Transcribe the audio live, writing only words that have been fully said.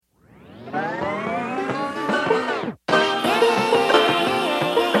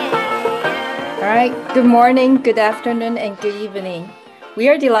right, good morning, good afternoon, and good evening. We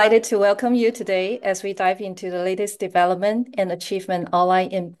are delighted to welcome you today as we dive into the latest development and achievement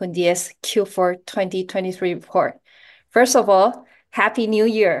outlined in Pundi's Q4 2023 report. First of all, Happy New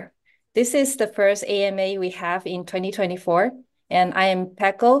Year. This is the first AMA we have in 2024, and I am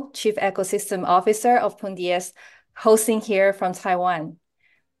Peko, Chief Ecosystem Officer of Pundi's, hosting here from Taiwan.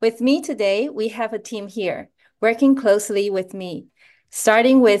 With me today, we have a team here working closely with me,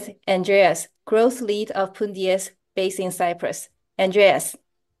 starting with Andreas, Growth Lead of Pundi's based in Cyprus. Andreas.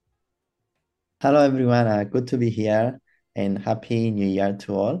 Hello, everyone. Good to be here and Happy New Year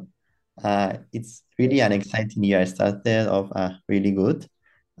to all. It's really an exciting year. Started off really good.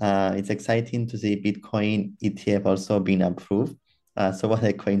 It's exciting to see Bitcoin ETF also being approved. So what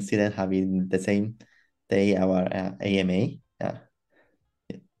a coincidence having the same day our AMA.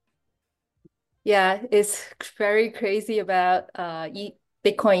 Yeah, it's very crazy about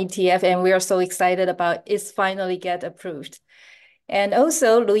Bitcoin ETF, and we are so excited about it's finally get approved. And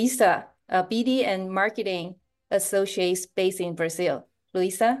also Luisa, BD and Marketing Associates based in Brazil.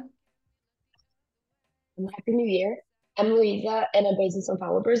 Luisa? Happy New Year. I'm Luisa and I'm based in São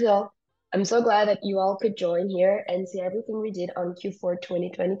Paulo, Brazil. I'm so glad that you all could join here and see everything we did on Q4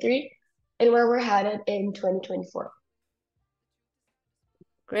 2023 and where we're headed in 2024.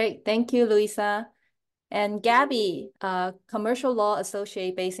 Great. Thank you, Luisa. And Gabby, Commercial Law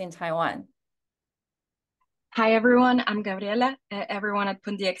Associate based in Taiwan. Hi, everyone. I'm Gabriela. Everyone at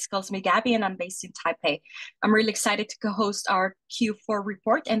PundiX calls me Gabby, and I'm based in Taipei. I'm really excited to co-host our Q4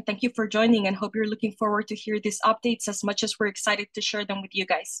 report, and thank you for joining, and hope you're looking forward to hear these updates as much as we're excited to share them with you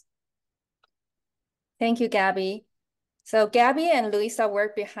guys. Thank you, Gabby. So Gabby and Luisa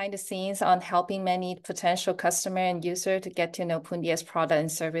work behind the scenes on helping many potential customer and user to get to know Pundi's product and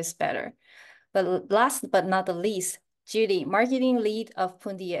service better. But last but not the least, Judy, marketing lead of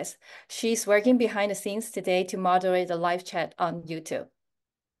Pundi's. She's working behind the scenes today to moderate the live chat on YouTube.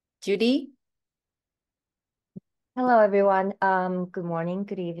 Judy? Hello, everyone. Good morning,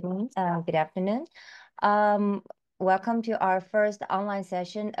 good evening, good afternoon. Welcome to our first online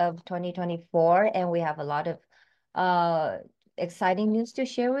session of 2024, and we have a lot of exciting news to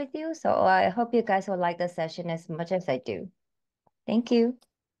share with you. So I hope you guys will like the session as much as I do. Thank you.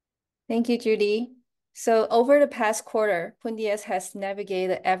 Thank you, Judy. So over the past quarter, Pundi's has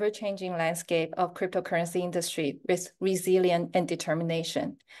navigated the ever-changing landscape of cryptocurrency industry with resilience and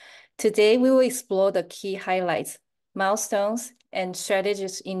determination. Today, we will explore the key highlights, milestones, and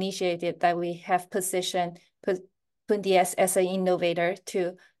strategies initiated that we have positioned Pundi's as an innovator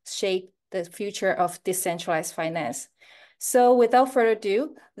to shape the future of decentralized finance. So without further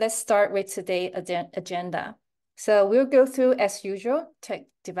ado, let's start with today's agenda. So we'll go through, as usual, tech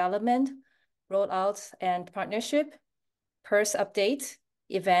development, rollouts and partnership, Purse update,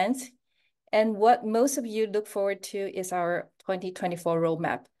 events, and what most of you look forward to is our 2024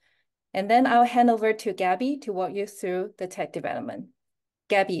 roadmap. And then I'll hand over to Gabby to walk you through the tech development.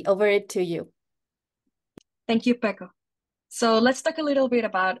 Gabby, over to you. Thank you, Peko. So let's talk a little bit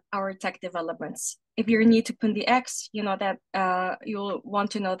about our tech developments. If you're new to PundiX, you know that you'll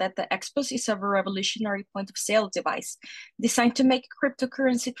want to know that the Expos is a revolutionary point-of-sale device designed to make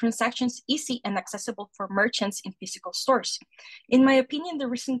cryptocurrency transactions easy and accessible for merchants in physical stores. In my opinion, the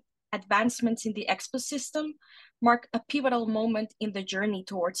recent advancements in the Expo system mark a pivotal moment in the journey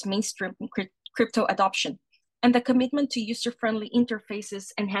towards mainstream crypto adoption. And the commitment to user-friendly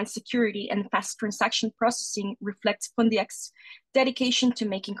interfaces, enhanced security, and fast transaction processing reflects PundiX's dedication to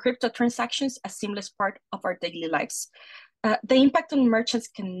making crypto transactions a seamless part of our daily lives. The impact on merchants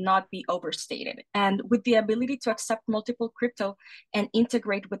cannot be overstated. And with the ability to accept multiple crypto and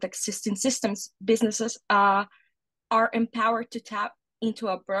integrate with existing systems, businesses are empowered to tap into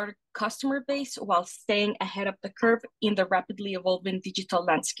a broader customer base while staying ahead of the curve in the rapidly evolving digital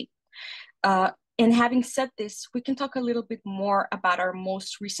landscape. And having said this, we can talk a little bit more about our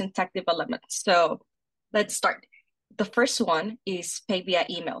most recent tech developments. So let's start. The first one is pay via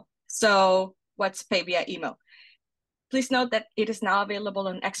email. So what's pay via email? Please note that it is now available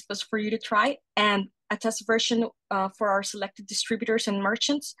on Expos for you to try, and a test version for our selected distributors and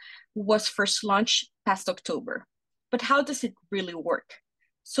merchants was first launched past October. But how does it really work?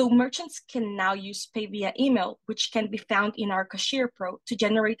 So merchants can now use pay via email, which can be found in our Cashier Pro, to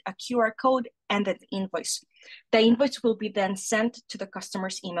generate a QR code and an invoice. The invoice will be then sent to the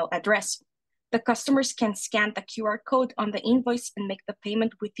customer's email address. The customers can scan the QR code on the invoice and make the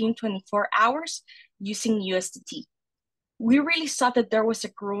payment within 24 hours using USDT. We really saw that there was a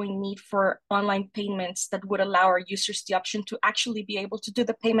growing need for online payments that would allow our users the option to actually be able to do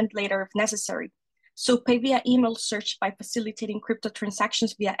the payment later if necessary. So pay via email search by facilitating crypto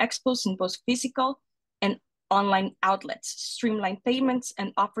transactions via expos in both physical and online outlets, streamline payments,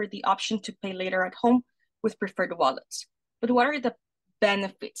 and offer the option to pay later at home with preferred wallets. But what are the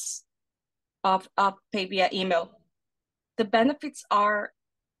benefits of pay via email? The benefits are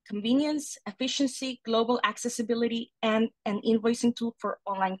convenience, efficiency, global accessibility, and an invoicing tool for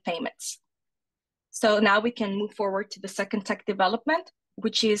online payments. So now we can move forward to the second tech development,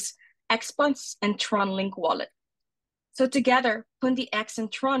 which is Xponse and Tron Link Wallet. So together, Pundi X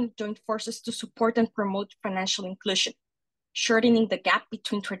and Tron joined forces to support and promote financial inclusion, shortening the gap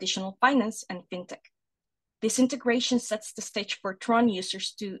between traditional finance and fintech. This integration sets the stage for Tron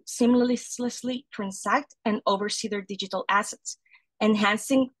users to seamlessly transact and oversee their digital assets,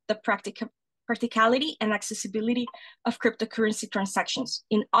 enhancing the practicality and accessibility of cryptocurrency transactions.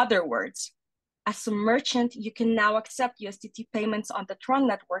 In other words, as a merchant, you can now accept USDT payments on the Tron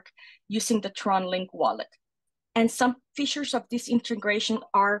network using the Tron Link wallet. And some features of this integration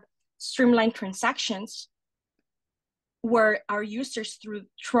are streamlined transactions, where our users through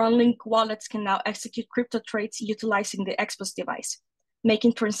Tron Link wallets can now execute crypto trades utilizing the Xpos device,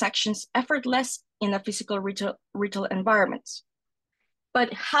 making transactions effortless in a physical retail environments.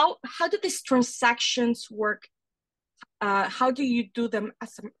 But how do these transactions work? How do you do them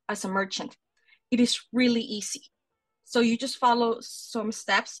as a merchant? It is really easy. So you just follow some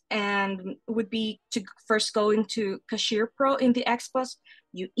steps, and would be to first go into Cashier Pro in the Xpos.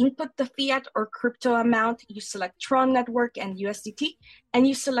 You input the fiat or crypto amount, you select Tron Network and USDT, and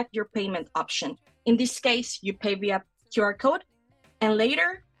you select your payment option. In this case, you pay via QR code, and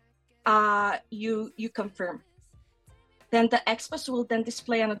later you confirm. Then the Xpos will then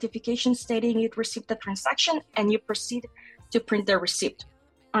display a notification stating you'd received the transaction, and you proceed to print the receipt.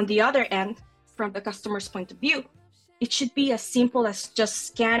 On the other end, from the customer's point of view, it should be as simple as just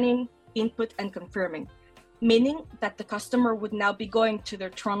scanning, input, and confirming, meaning that the customer would now be going to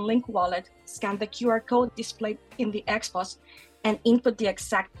their Tron Link wallet, scan the QR code displayed in the Xpos, and input the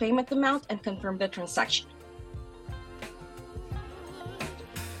exact payment amount and confirm the transaction.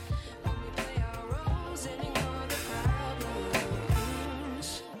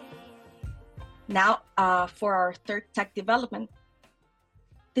 Now, for our third tech development,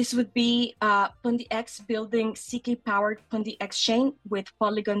 this would be Pundi X building CK-powered Pundi X chain with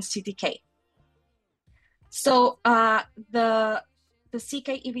Polygon CDK. So the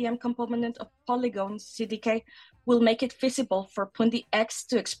CK EVM component of Polygon CDK will make it feasible for Pundi X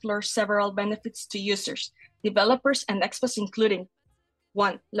to explore several benefits to users, developers, and experts, including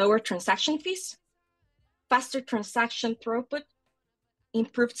 1. Lower transaction fees, faster transaction throughput,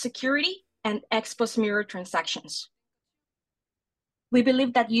 improved security, and Xpos mirror transactions. We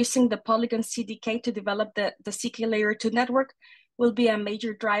believe that using the Polygon CDK to develop the CK Layer 2 network will be a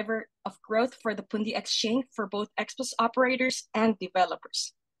major driver of growth for the Pundi Exchange for both Xpos operators and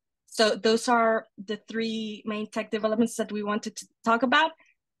developers. So those are the three main tech developments that we wanted to talk about.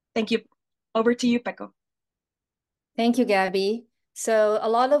 Thank you. Over to you, Peko. Thank you, Gabby. So a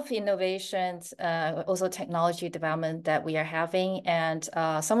lot of innovations, also technology development that we are having, and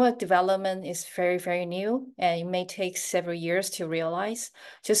some of the development is very, very new, and it may take several years to realize.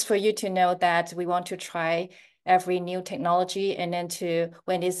 Just for you to know that we want to try every new technology, and then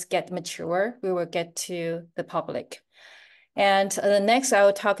when it's get mature, we will get to the public. And next, I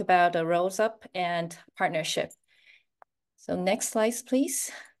will talk about the rolls up and partnership. So next slide,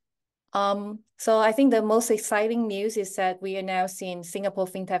 please. So I think the most exciting news is that we are now seeing Singapore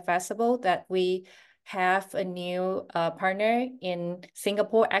FinTech Festival, that we have a new partner in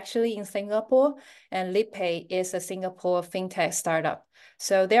Singapore, and LitPay is a Singapore FinTech startup.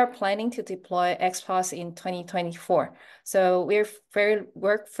 So they are planning to deploy XPOS in 2024. So we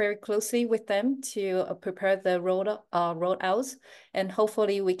work very closely with them to prepare the rollouts, and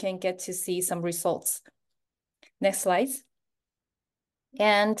hopefully we can get to see some results. Next slide.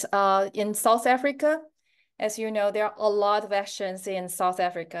 And in South Africa, as you know, there are a lot of actions in South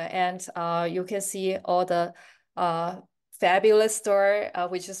Africa, and you can see all the fabulous store,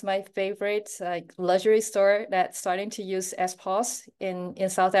 which is my favorite, luxury store that's starting to use XPOS in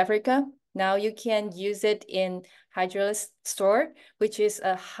South Africa. Now you can use it in Hydralis store, which is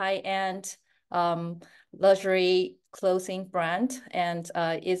a high-end luxury clothing brand, and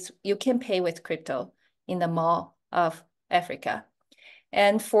you can pay with crypto in the Mall of Africa.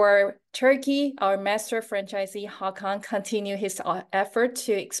 And for Turkey, our master franchisee, Hakan, continue his effort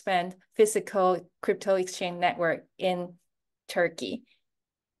to expand physical crypto exchange network in Turkey.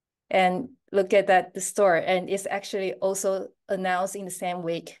 And look at that, the store, and it's actually also announced in the same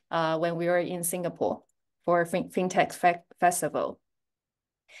week when we were in Singapore for FinTech Festival.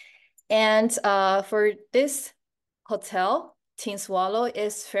 And for this hotel, Tin Swallow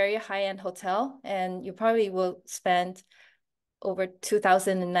is very high-end hotel, and you probably will spend over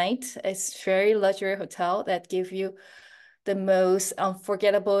 2,000 a night. It's very luxury hotel that give you the most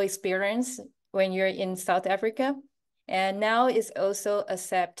unforgettable experience when you're in South Africa. And now it's also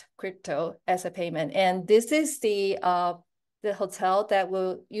accept crypto as a payment. And this is the hotel that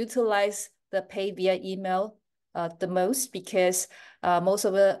will utilize the pay via email the most, because most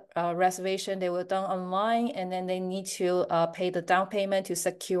of the reservation, they were done online, and then they need to pay the down payment to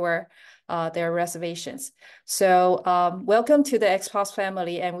secure their reservations. So welcome to the XPOS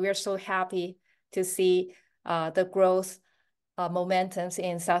family, and we are so happy to see the growth momentums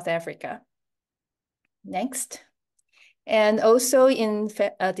in South Africa. Next. And also in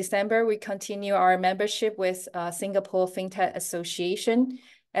December, we continue our membership with Singapore FinTech Association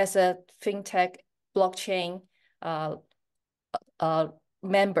as a FinTech blockchain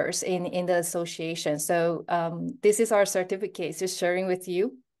members in the association. So this is our certificate, just sharing with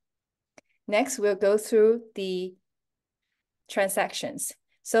you. Next, we'll go through the transactions.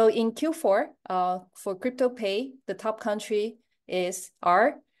 So in Q4, for crypto pay, the top country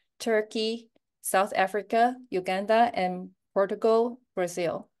are Turkey, South Africa, Uganda, and Portugal,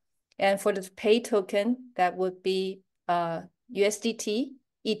 Brazil. And for the pay token, that would be USDT,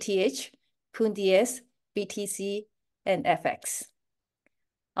 ETH, Pundi S, BTC, and FX.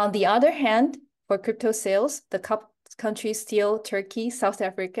 On the other hand, for crypto sales, the top countries still Turkey, South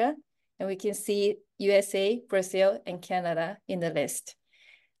Africa, and we can see USA, Brazil, and Canada in the list.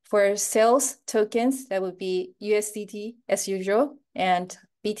 For sales tokens, that would be USDT as usual, and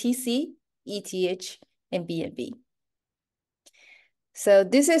BTC, ETH, and BNB. So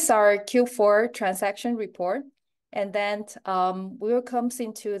this is our Q4 transaction report, and then we will come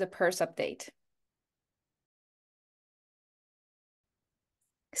into the PERS update.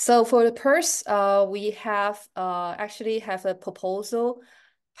 So for the PERS, we actually have a proposal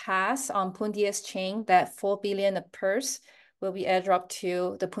pass on Pundi S chain that 4 billion of PERS will be airdropped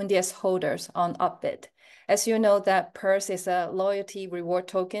to the Pundi S holders on Upbit. As you know, that PERS is a loyalty reward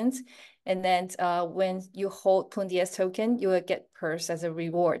tokens, and then when you hold Pundi S token, you will get PERS as a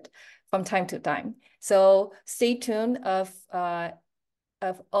reward from time to time. So stay tuned of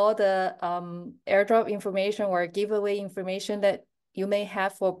all the airdrop information or giveaway information that you may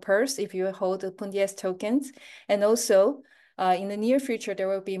have for PERS if you hold the Pundi S tokens. And also, in the near future, there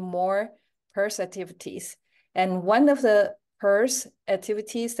will be more PERS activities. And one of the PERS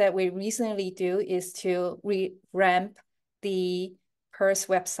activities that we recently do is to revamp the PERS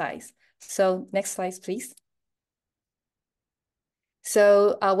website. So next slide, please.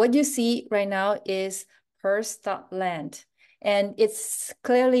 So what you see right now is PERS.land. And it's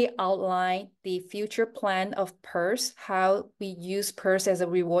clearly outlined the future plan of PERS, how we use PERS as a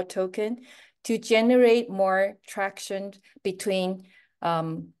reward token to generate more traction between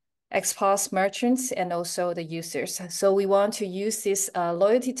XPOS merchants and also the users. So we want to use this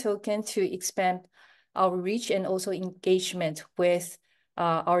loyalty token to expand our reach and also engagement with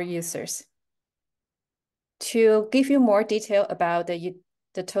our users. To give you more detail about the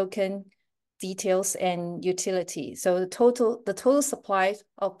token details and utility. So the total supply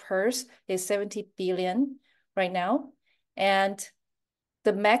of PERS is 70 billion right now. And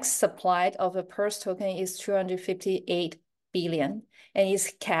the max supply of a PERS token is 258 billion, and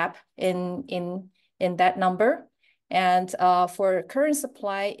is capped in that number. And for current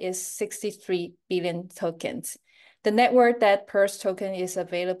supply is 63 billion tokens. The network that PERS token is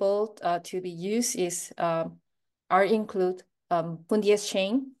available to be used include Pundi S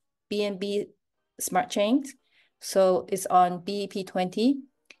chain, BNB smart chains. So it's on BEP20,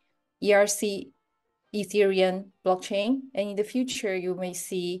 ERC Ethereum blockchain. And in the future, you may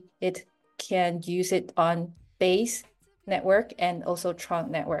see it can use it on Base network and also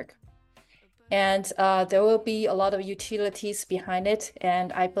Tron network. And there will be a lot of utilities behind it.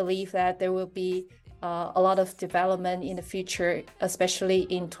 And I believe that there will be a lot of development in the future, especially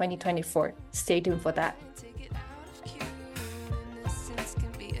in 2024. Stay tuned for that.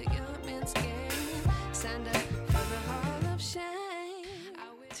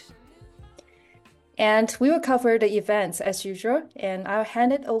 And we will cover the events as usual, and I'll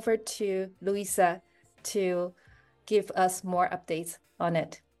hand it over to Luisa to give us more updates on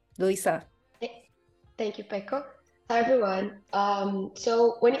it. Luisa. Thank you, Peko. Hi, everyone.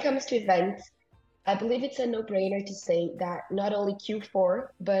 So when it comes to events, I believe it's a no-brainer to say that not only Q4,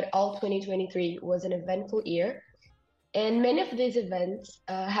 but all 2023 was an eventful year. And many of these events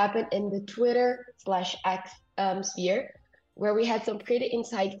happened in the Twitter/X sphere, where we had some pretty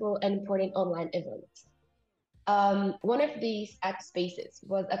insightful and important online events. One of these X spaces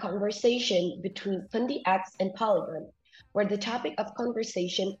was a conversation between Pundi X and Polygon, where the topic of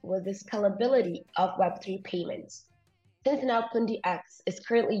conversation was the scalability of Web3 payments. Since now Pundi X is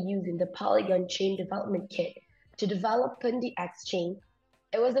currently using the Polygon Chain Development Kit to develop Pundi X Chain,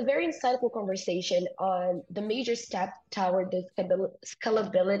 it was a very insightful conversation on the major steps toward the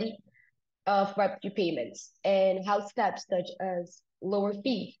scalability of Web3 payments and how steps such as lower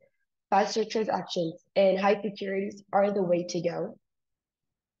fees, faster transactions, and high securities are the way to go.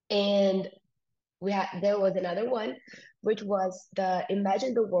 And there was another one, which was the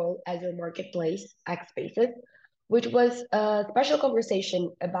Imagine the World as Your Marketplace X Spaces, which was a special conversation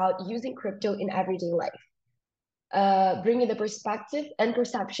about using crypto in everyday life, bringing the perspective and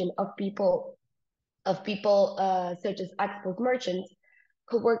perception of people such as export merchants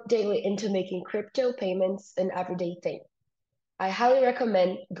who work daily into making crypto payments an everyday thing. I highly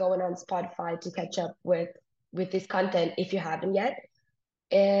recommend going on Spotify to catch up with this content if you haven't yet.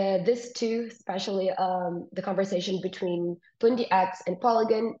 This too, especially the conversation between Pundi X and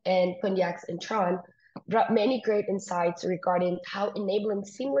Polygon and Pundi X and Tron, brought many great insights regarding how enabling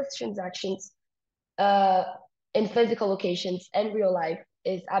seamless transactions uh, in physical locations and real life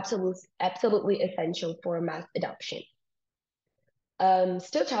is absolutely essential for mass adoption.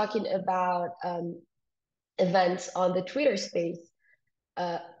 Still talking about events on the Twitter space,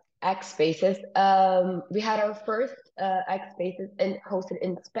 uh, X Spaces. We had our first X Spaces hosted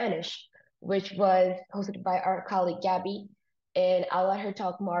in Spanish, which was hosted by our colleague Gabby, and I'll let her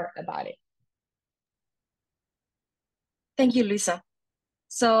talk more about it. Thank you, Lisa.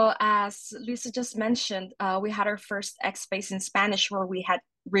 So as Lisa just mentioned, we had our first X Space in Spanish where we had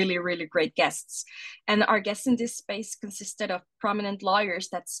really, really great guests. And our guests in this space consisted of prominent lawyers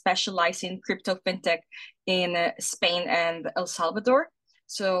that specialize in crypto fintech in Spain and El Salvador.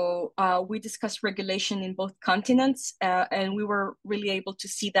 So we discussed regulation in both continents, and we were really able to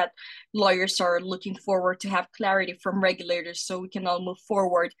see that lawyers are looking forward to have clarity from regulators so we can all move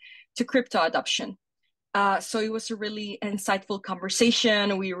forward to crypto adoption. So it was a really insightful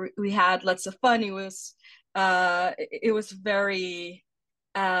conversation. We had lots of fun. It was very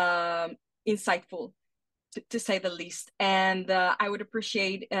insightful, to say the least. And I would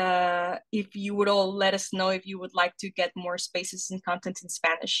appreciate if you would all let us know if you would like to get more spaces and content in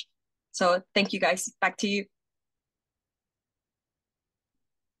Spanish. So thank you, guys. Back to you.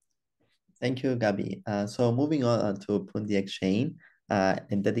 Thank you, Gabby. So moving on to Pundi Exchange, a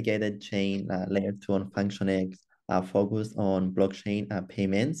dedicated chain layer 2 on FunctionX focused on blockchain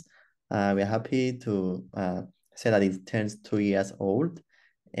payments. We're happy to say that it turns 2 years old,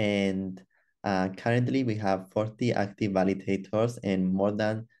 and currently we have 40 active validators, and more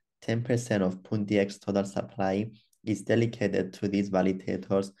than 10% of Pundi's total supply is dedicated to these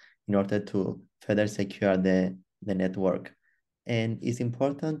validators in order to further secure the network. And it's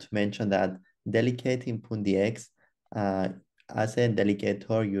important to mention that delegating Pundi X, as a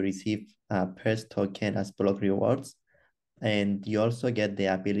delegator, you receive PERS token as block rewards, and you also get the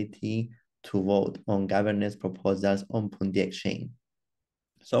ability to vote on governance proposals on Pundi Exchange.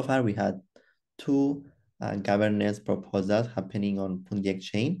 So far, we had two governance proposals happening on Pundi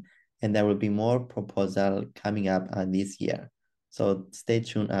Exchange, and there will be more proposals coming up this year. So stay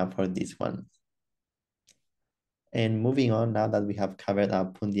tuned for this one. And moving on, now that we have covered our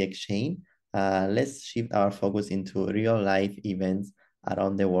Pundi Exchange, let's shift our focus into real life events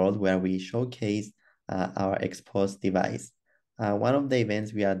around the world where we showcase our exposed device. One of the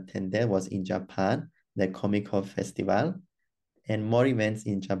events we attended was in Japan, the Comic-Con Festival, and more events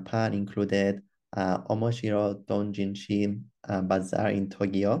in Japan included Omoshiro Donjinshi Bazaar in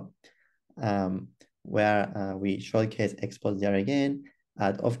Tokyo, where we showcase expos there again,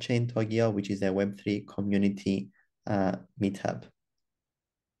 at Off-Chain Tokyo, which is a Web3 community meetup.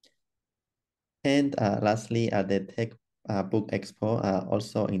 And lastly, at the Tech Book Expo,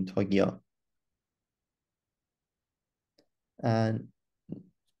 also in Tokyo. And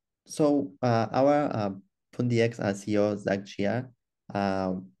so our Pundi's CEO, Zach Chia,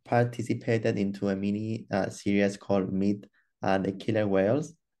 participated into a mini series called Meet the Killer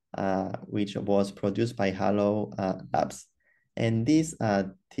Whales, which was produced by Halo Labs. And this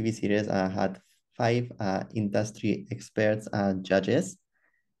TV series had 5 industry experts and judges,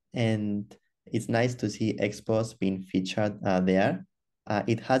 and it's nice to see expos being featured there.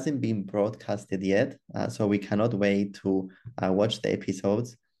 It hasn't been broadcasted yet, so we cannot wait to watch the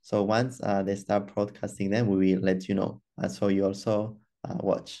episodes. So once they start broadcasting them, we will let you know. So you also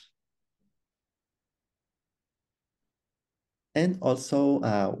watch. And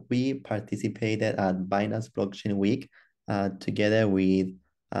also, we participated at Binance Blockchain Week together with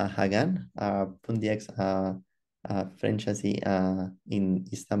Hagan, Pundi's franchisee in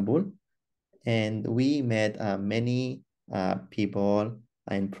Istanbul. And we met many people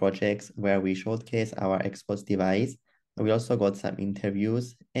and projects where we showcase our Xbox device. We also got some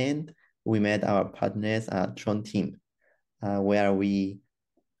interviews, and we met our partners at Tron team, where we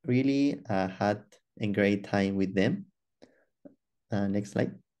really had a great time with them. Next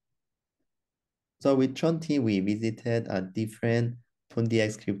slide. So with Tron team, we visited different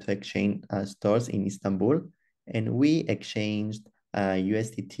Pundi crypto exchange stores in Istanbul, and we exchanged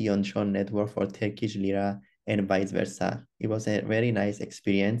USDT on Tron network for Turkish lira and vice versa. It was a very nice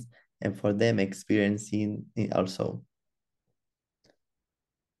experience, and for them experiencing it also.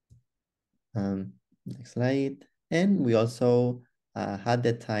 Next slide. And we also had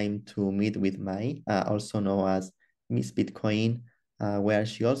the time to meet with Mai, also known as Miss Bitcoin, where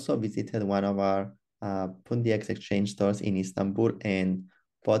she also visited one of our Pundi exchange stores in Istanbul and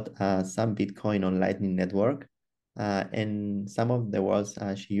bought some Bitcoin on Lightning Network. And some of the words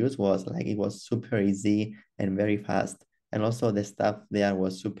she used was like it was super easy and very fast. And also the staff there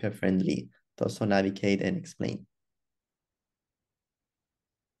was super friendly to also navigate and explain.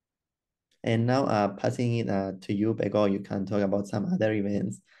 And now passing it to you, Bego, you can talk about some other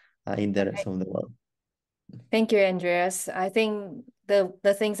events in the rest of the world. Thank you, Andreas. I think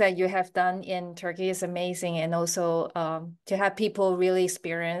the things that you have done in Turkey is amazing, and also to have people really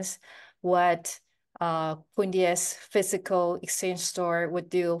experience what Pundi's physical exchange store would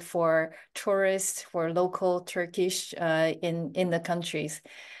do for tourists, for local Turkish in the countries.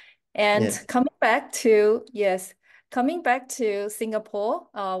 And Yes. coming back to Singapore,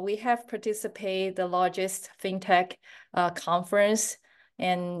 we have participated the largest fintech conference,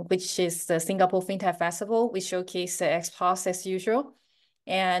 and which is the Singapore Fintech Festival. We showcase the XPOS as usual,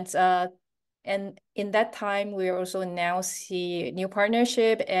 and in that time we also announced the new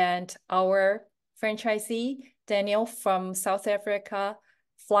partnership, and our franchisee Daniel from South Africa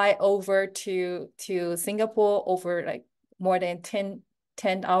fly over to Singapore over like more than 10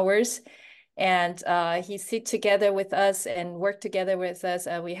 hours, and he sit together with us and work together with us.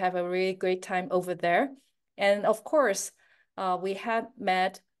 We have a really great time over there. And of course, we have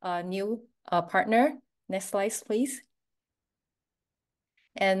met a new partner. Next slide, please.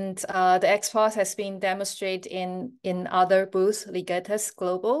 And the XPOS has been demonstrated in other booths, Ligetas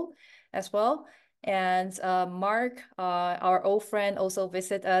Global as well. And Mark, our old friend, also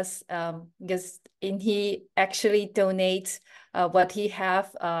visit us because he actually donates what he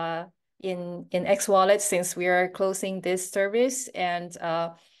have in X Wallet, since we are closing this service, and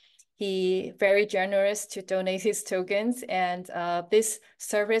he very generous to donate his tokens. And this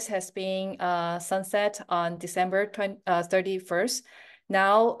service has been sunset on December 31st.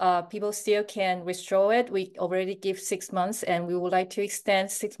 Now people still can withdraw it. We already give 6 months, and we would like to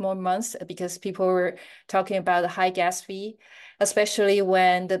extend 6 more months because people were talking about the high gas fee, especially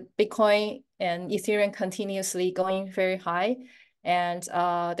when the Bitcoin and Ethereum continuously going very high. And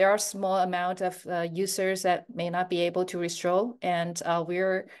there are small amount of users that may not be able to withdraw. And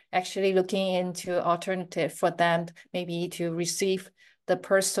we're actually looking into alternative for them, maybe to receive the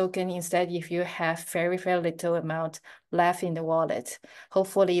Purse token instead if you have very, very little amount left in the wallet.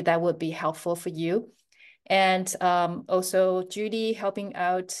 Hopefully that would be helpful for you. And also Judy helping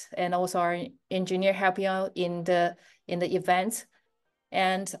out, and also our engineer helping out in the event.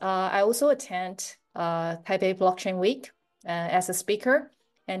 And I also attend Taipei Blockchain Week as a speaker,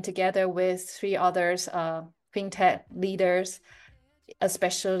 and together with 3 others fintech leaders,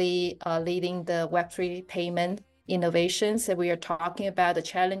 especially leading the Web3 payment innovations, that we are talking about the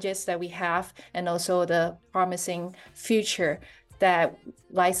challenges that we have and also the promising future that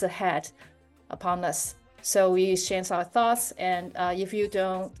lies ahead upon us. So we exchange our thoughts, and if you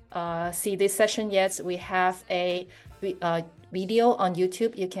don't see this session yet, we have a video on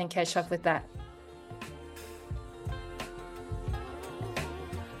YouTube. You can catch up with that.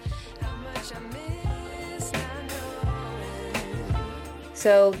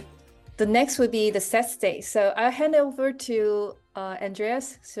 So the next would be the set state. So I'll hand over to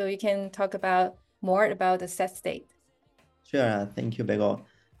Andreas, so you can talk about more about the set state. Sure, thank you, Bego.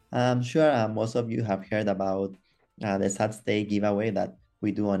 I'm sure most of you have heard about the Saturday giveaway that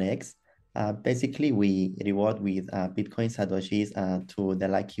we do on X. Basically, we reward with Bitcoin Satoshis to the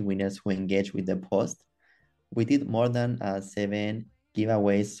lucky winners who engage with the post. We did more than 7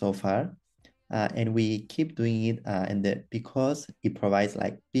 giveaways so far, and we keep doing it because it provides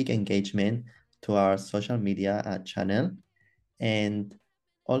like big engagement to our social media channel. And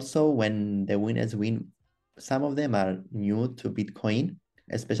also when the winners win, some of them are new to Bitcoin,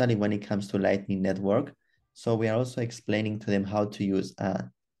 especially when it comes to Lightning Network. So we are also explaining to them how to use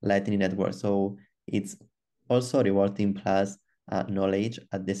Lightning Network. So it's also rewarding plus knowledge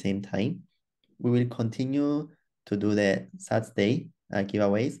at the same time. We will continue to do the Saturday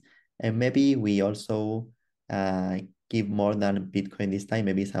giveaways, and maybe we also give more than Bitcoin this time,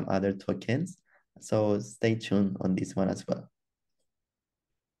 maybe some other tokens. So stay tuned on this one as well.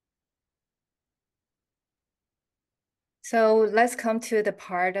 So let's come to the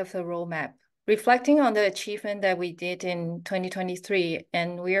part of the roadmap. Reflecting on the achievement that we did in 2023,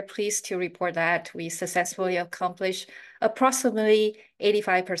 and we are pleased to report that we successfully accomplished approximately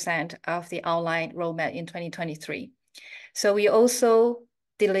 85% of the outlined roadmap in 2023. So we also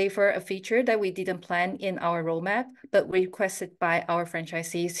deliver a feature that we didn't plan in our roadmap, but requested by our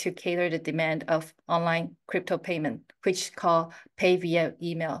franchisees to cater the demand of online crypto payment, which is called pay via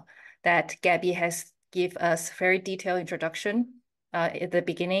email, that Gabby has give us very detailed introduction at the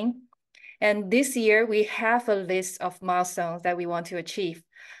beginning. And this year, we have a list of milestones that we want to achieve.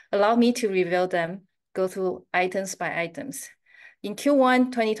 Allow me to reveal them, go through items by items. In Q1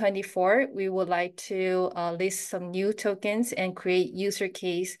 2024, we would like to list some new tokens and create user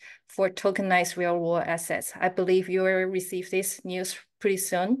case for tokenized real-world assets. I believe you will receive this news pretty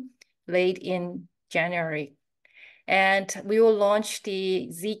soon, late in January. And we will launch the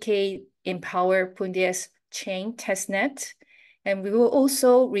ZK Empower Pundi's chain testnet, and we will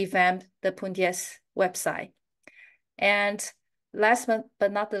also revamp the Pundi's website. And last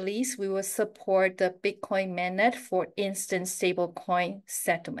but not the least, we will support the Bitcoin mainnet for instant stablecoin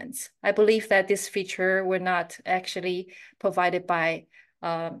settlements. I believe that this feature were not actually provided by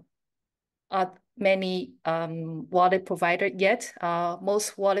many wallet provider yet.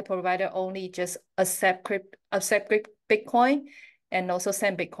 Most wallet provider only just accept Bitcoin and also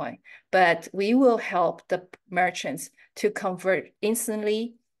send Bitcoin. But we will help the merchants to convert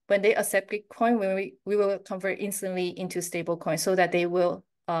instantly. When they accept Bitcoin, we will convert instantly into stablecoin so that they will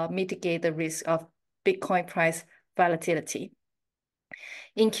mitigate the risk of Bitcoin price volatility.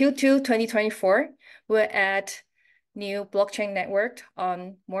 In Q2 2024, we'll add new blockchain network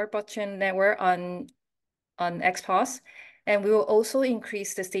on XPOS, and we will also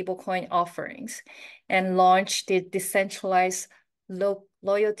increase the stablecoin offerings and launch the decentralized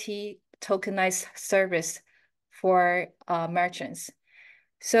loyalty tokenized service for merchants.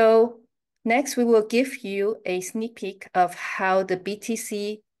 So next, we will give you a sneak peek of how the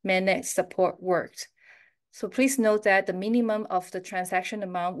BTC mainnet support works. So please note that the minimum of the transaction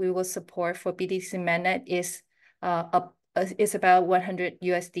amount we will support for BTC mainnet is about 100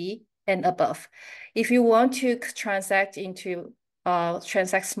 USD and above. If you want to transact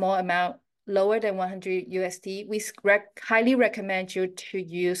small amount lower than 100 USD, we highly recommend you to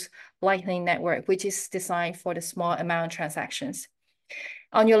use Lightning Network, which is designed for the small amount transactions.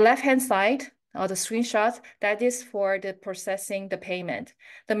 On your left-hand side, or the screenshot, that is for the processing the payment.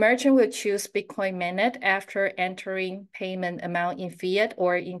 The merchant will choose Bitcoin mainnet after entering payment amount in fiat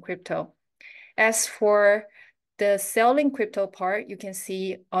or in crypto. As for the selling crypto part, you can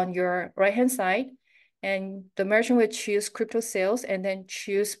see on your right-hand side, and the merchant will choose crypto sales and then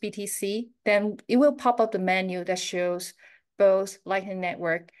choose BTC. Then it will pop up the menu that shows both Lightning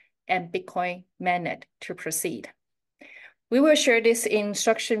Network and Bitcoin mainnet to proceed. We will share this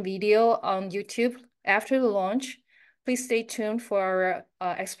instruction video on YouTube after the launch. Please stay tuned for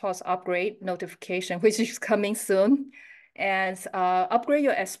our XPOS upgrade notification, which is coming soon. And upgrade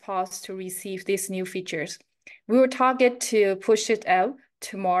your XPOS to receive these new features. We will target to push it out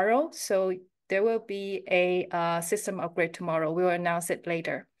tomorrow, so there will be a system upgrade tomorrow. We will announce it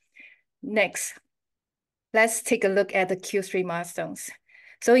later. Next, let's take a look at the Q3 milestones.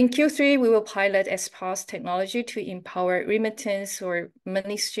 So in Q3, we will pilot XPOS technology to empower remittance or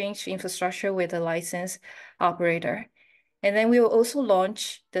money exchange infrastructure with a licensed operator. And then we will also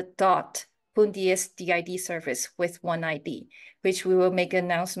launch the Pundi's DID service with OneID, which we will make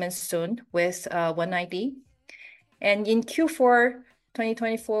announcements soon with OneID. And in Q4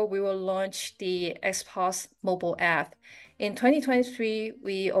 2024, we will launch the XPOS mobile app. In 2023,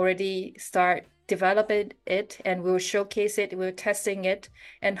 we already start developing it and we will showcase it, we're testing it,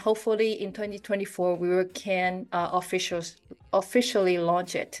 and hopefully in 2024, we can officially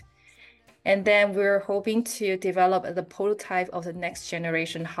launch it. And then we're hoping to develop the prototype of the next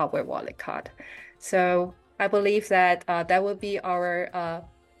generation hardware wallet card. So I believe that that will be our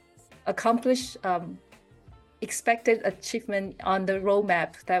accomplished expected achievement on the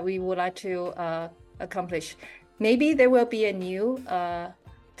roadmap that we would like to accomplish. Maybe there will be a new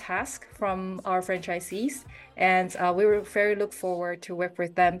task from our franchisees, and we will very look forward to work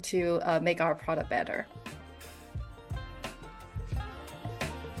with them to make our product better.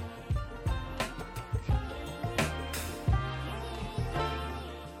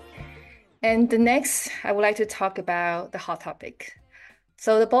 And the next, I would like to talk about the hot topic.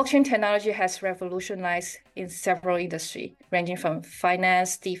 So the blockchain technology has revolutionized in several industries, ranging from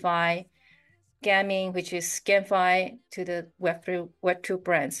finance, DeFi, gaming, which is GameFi, to the Web2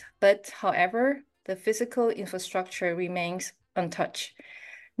 brands. But however, the physical infrastructure remains untouched.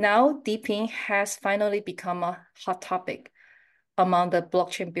 Now, deeping has finally become a hot topic among the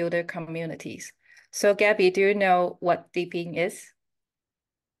blockchain builder communities. So Gabby, do you know what deeping is?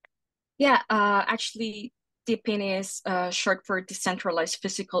 Yeah, actually, DePIN is short for Decentralized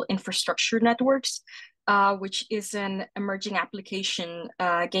Physical Infrastructure Networks, which is an emerging application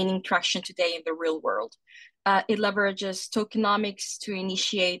gaining traction today in the real world. It leverages tokenomics to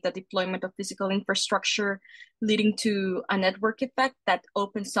initiate the deployment of physical infrastructure, leading to a network effect that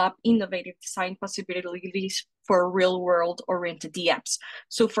opens up innovative design possibilities for real-world oriented DApps.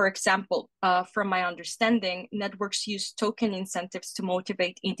 So for example, from my understanding, networks use token incentives to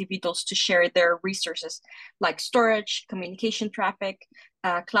motivate individuals to share their resources like storage, communication traffic,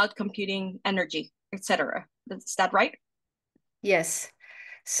 cloud computing, energy, etc. Is that right? Yes.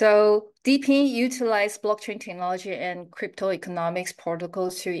 So DP utilized blockchain technology and crypto economics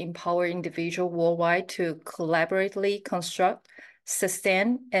protocols to empower individuals worldwide to collaboratively construct,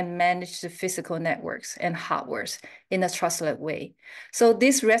 sustain, and manage the physical networks and hardwares in a trusted way. So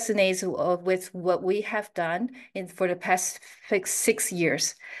this resonates with what we have done for the past 6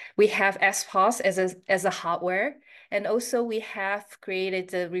 years. We have XPOS as a hardware, and also we have created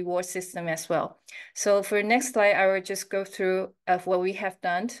the reward system as well. So for next slide, I will just go through of what we have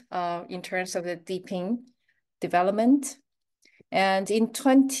done in terms of the deeping development. And in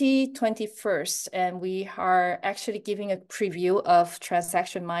 2021, and we are actually giving a preview of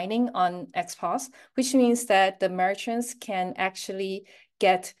transaction mining on XPOS, which means that the merchants can actually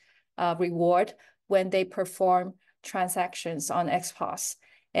get a reward when they perform transactions on XPOS.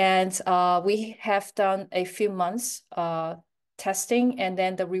 And we have done a few months testing, and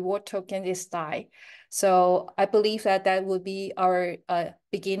then the reward token is DAI. So I believe that that would be our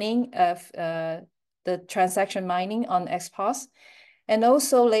beginning of the transaction mining on XPOS. And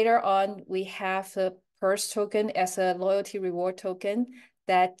also later on, we have the PERS token as a loyalty reward token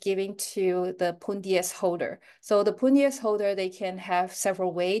that giving to the Pundi holder. So the Pundi holder, they can have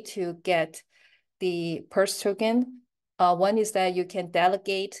several ways to get the PERS token. One is that you can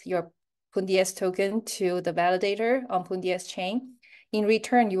delegate your Pundi token to the validator on Pundi chain. In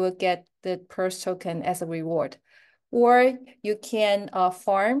return, you will get the PERS token as a reward. Or you can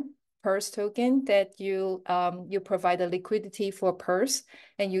farm PERS token that you provide the liquidity for PERS,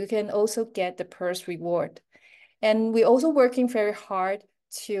 and you can also get the PERS reward. And we're also working very hard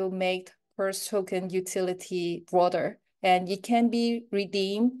to make PERS token utility broader, and it can be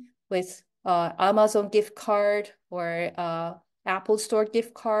redeemed with Amazon gift card or Apple Store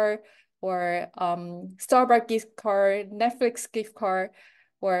gift card or Starbucks gift card, Netflix gift card,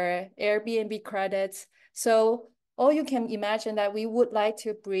 or Airbnb credits. So all you can imagine that we would like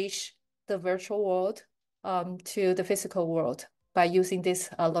to bridge the virtual world to the physical world by using these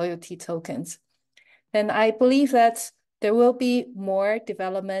loyalty tokens. And I believe that there will be more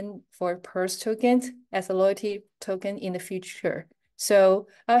development for PERS tokens as a loyalty token in the future. So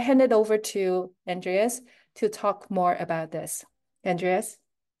I'll hand it over to Andreas to talk more about this. Andreas?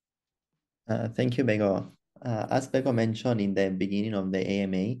 Thank you, Bego. As Bego mentioned in the beginning of the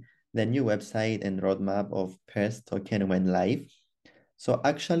AMA, the new website and roadmap of PERS token went live. So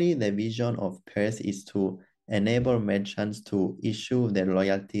actually, the vision of PERS is to enable merchants to issue their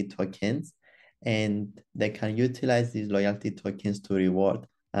loyalty tokens, and they can utilize these loyalty tokens to reward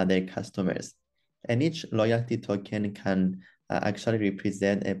their customers. And each loyalty token can actually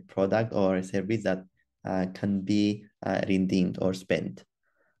represent a product or a service that can be redeemed or spent.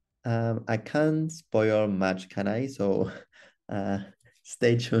 I can't spoil much, can I? So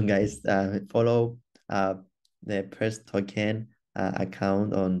stay tuned, guys. Follow the PERS token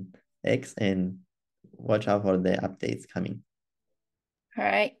account on X and watch out for the updates coming. All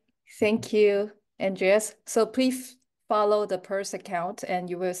right. Thank you, Andreas. So please follow the PERS account and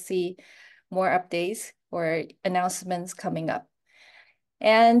you will see more updates or announcements coming up.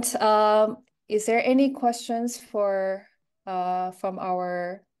 And is there any questions from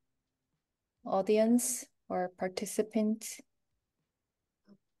our audience or participants?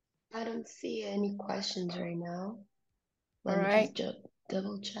 I don't see any questions right now. All Let me right. just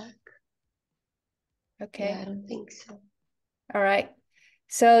double check. Okay. Yeah, I don't think so. All right.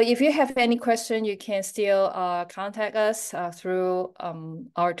 So if you have any question, you can still contact us through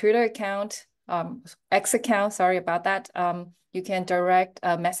our Twitter account, X account, sorry about that. You can direct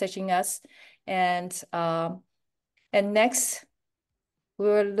messaging us. And next, we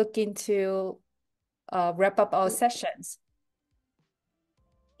were looking to wrap up our sessions.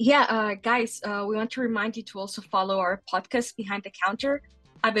 Yeah, guys, we want to remind you to also follow our podcast Behind the Counter,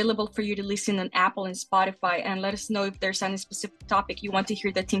 available for you to listen on Apple and Spotify, and let us know if there's any specific topic you want to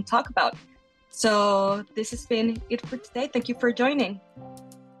hear the team talk about. So this has been it for today. Thank you for joining.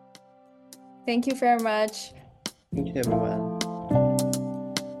 Thank you very much. Thank you, everyone.